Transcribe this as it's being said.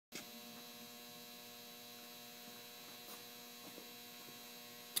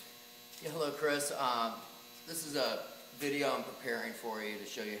Yeah, hello Chris. This is a video I'm preparing for you to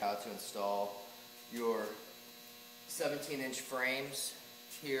show you how to install your 17-inch frames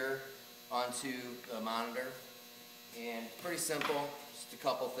here onto the monitor. And it's pretty simple, just a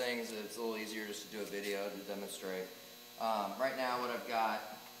couple things. It's a little easier just to do a video to demonstrate. Right now what I've got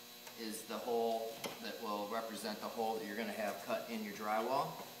is the hole that will represent the hole that you're going to have cut in your drywall.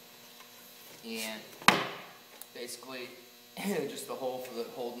 And basically just the hole for the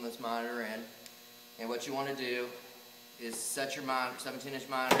holding this monitor in. And what you want to do is set your monitor, 17-inch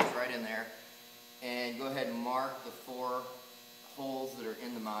monitors right in there, and go ahead and mark the 4 holes that are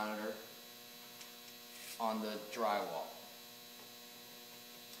in the monitor on the drywall.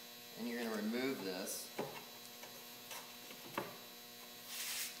 And you're going to remove this.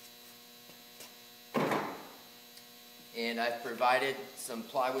 And I've provided some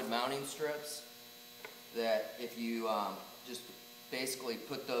plywood mounting strips that if you just basically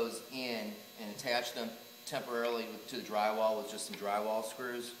put those in and attach them temporarily to the drywall with just some drywall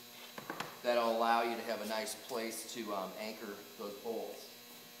screws, that'll allow you to have a nice place to anchor those holes.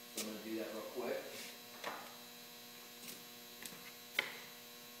 So I'm going to do that real quick.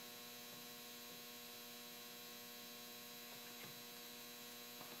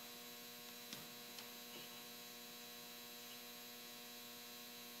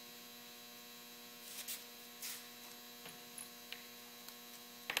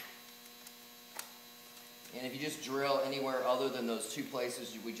 And if you just drill anywhere other than those 2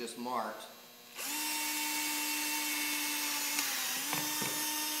 places we just marked,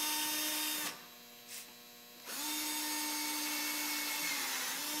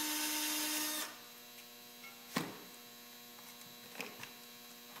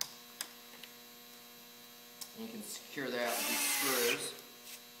 and you can secure that with these screws.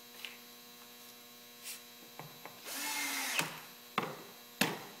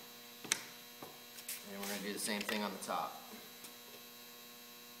 Do the same thing on the top.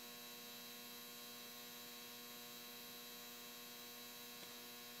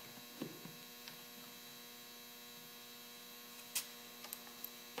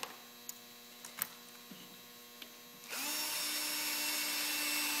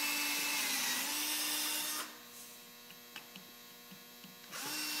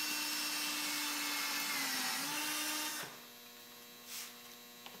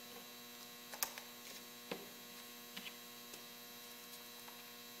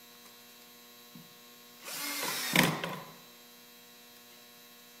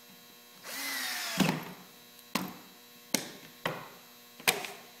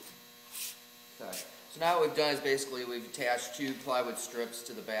 So now what we've done is basically we've attached 2 plywood strips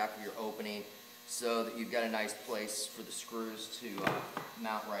to the back of your opening so that you've got a nice place for the screws to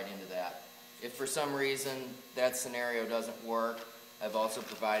mount right into that. If for some reason that scenario doesn't work, I've also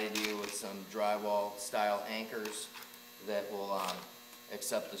provided you with some drywall style anchors that will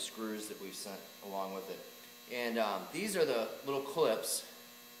accept the screws that we've sent along with it. And these are the little clips,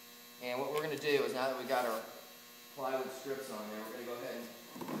 and what we're going to do is now that we've got our plywood strips on there, we're going to go ahead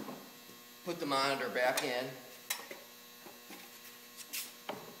and put the monitor back in.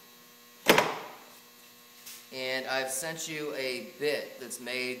 And I've sent you a bit that's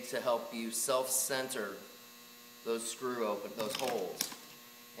made to help you self-center those those holes.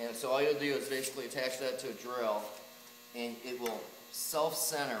 And so all you'll do is basically attach that to a drill, and it will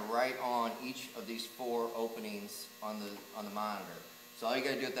self-center right on each of these 4 openings on the monitor. So all you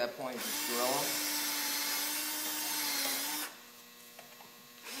got to do at that point is just drill them.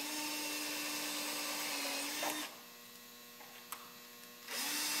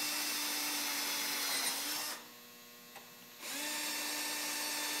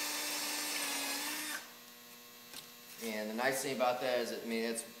 And the nice thing about that is,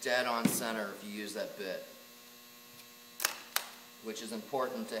 it's dead on center if you use that bit, which is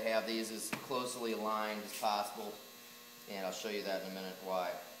important to have these as closely aligned as possible, and I'll show you that in a minute why.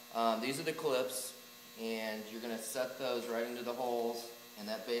 These are the clips, and you're going to set those right into the holes, and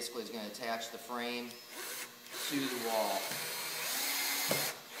that basically is going to attach the frame to the wall.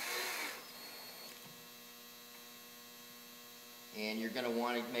 And you're going to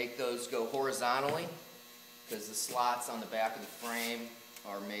want to make those go horizontally, because the slots on the back of the frame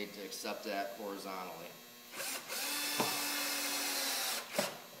are made to accept that horizontally.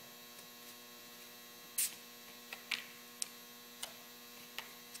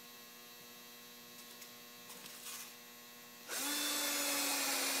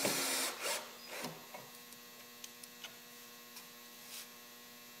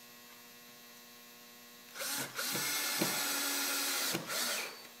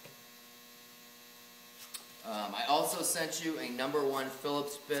 I also sent you a #1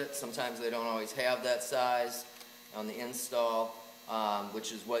 Phillips bit. Sometimes they don't always have that size on the install,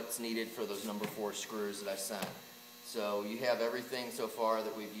 which is what's needed for those #4 screws that I sent. So you have everything so far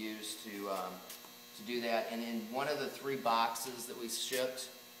that we've used to do that. And in one of the 3 boxes that we shipped,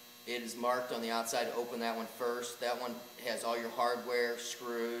 it is marked on the outside to open that one first. That one has all your hardware,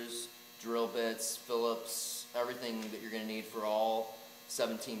 screws, drill bits, Phillips, everything that you're going to need for all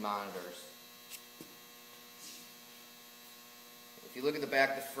 17 monitors. If you look at the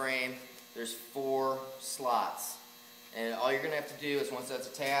back of the frame, there's 4 slots. And all you're going to have to do is, once that's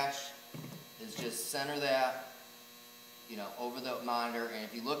attached, is just center that, over the monitor. And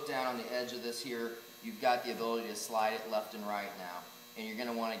if you look down on the edge of this here, you've got the ability to slide it left and right now. And you're going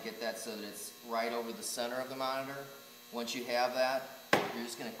to want to get that so that it's right over the center of the monitor. Once you have that, you're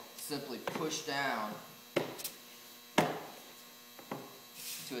just going to simply push down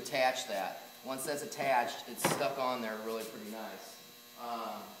to attach that. Once that's attached, it's stuck on there really pretty nice.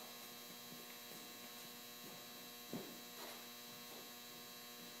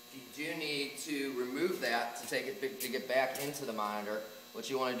 If you do need to remove that to get back into the monitor, what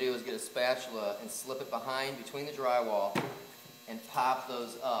you want to do is get a spatula and slip it behind between the drywall and pop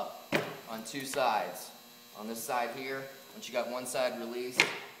those up on 2 sides. On this side here, once you got one side released,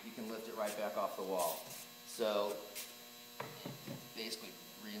 you can lift it right back off the wall. So basically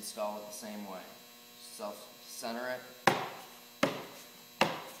reinstall it the same way. Center it,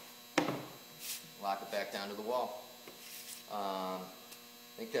 lock it back down to the wall. I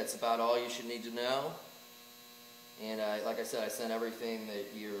think that's about all you should need to know. And like I said, I sent everything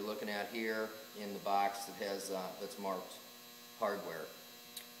that you're looking at here in the box that has that's marked hardware.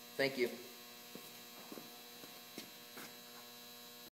 Thank you.